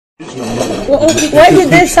Why did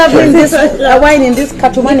they serve in this wine in this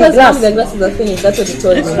Katumani glass? The glasses are finished. That's what he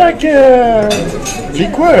told me. It's like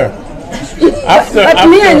liqueur. But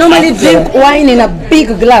me, I normally drink wine in a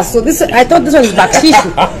big glass. So this, I thought this one is bakshish.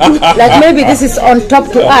 Like maybe this is on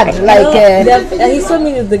top to add. Like he told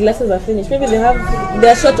me that the glasses are finished. Maybe they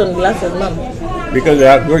are short on glasses, ma'am. Because they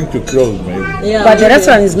are going to close, maybe. Yeah. But the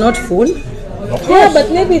restaurant is not full. Yeah, but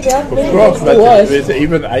maybe they have. Of course, but there's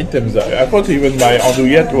even items. I thought even my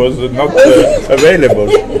andouillette was not available.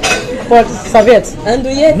 What serviette?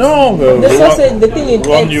 Andouillette? No, the sausage, the thing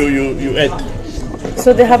you ate.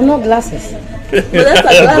 So they have no glasses. But that's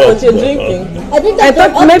a glass what you're drinking. I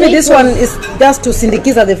thought maybe this one is just to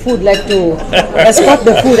syndikiza the food, like to escort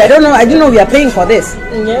the food. I don't know. I didn't know we are paying for this.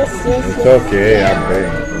 Yes. It's okay, I'm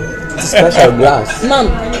paying. It's a special glass. Mom,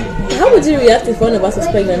 how would you react if one of us is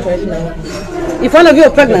pregnant right now? If one of you are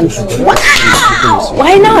pregnant, wow!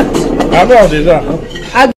 Why not?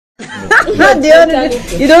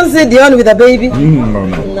 You don't say Dion with a baby.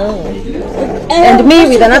 No. And me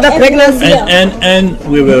with another pregnancy. And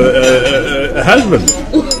with a husband.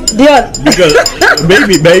 Dion. Because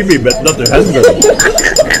baby, but not a husband.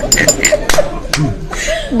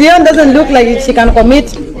 Dion doesn't look like she can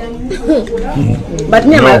commit. But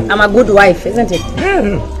me, I'm a good wife, isn't it?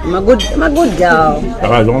 Yeah. I'm a good girl.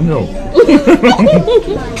 I don't know.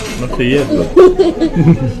 Not yet.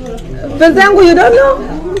 Penzangu, you don't know?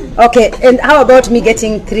 Okay, and how about me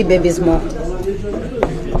getting 3 babies more?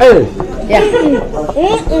 Hey. Yeah.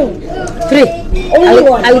 3.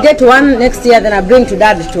 I'll get 1 next year, then I'll bring to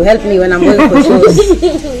Dad to help me when I'm going for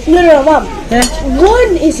shows. No, Mom. Yeah?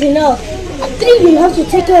 1 is enough. 3 will have to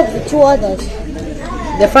take care of the 2 others.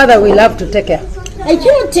 The father will have to take care. I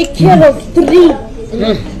cannot take care of 3.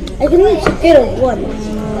 I can only take care of 1.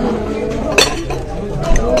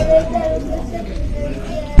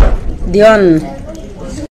 Dion.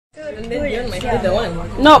 Dion might be the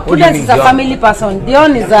one. No, Prudence is a family person.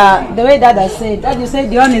 Dion is a, the way Dad has said. Dad, you say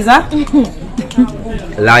Dion is a?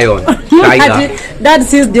 Lion. Tiger. Dad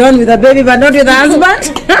sees Dion with a baby but not with a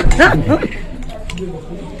husband.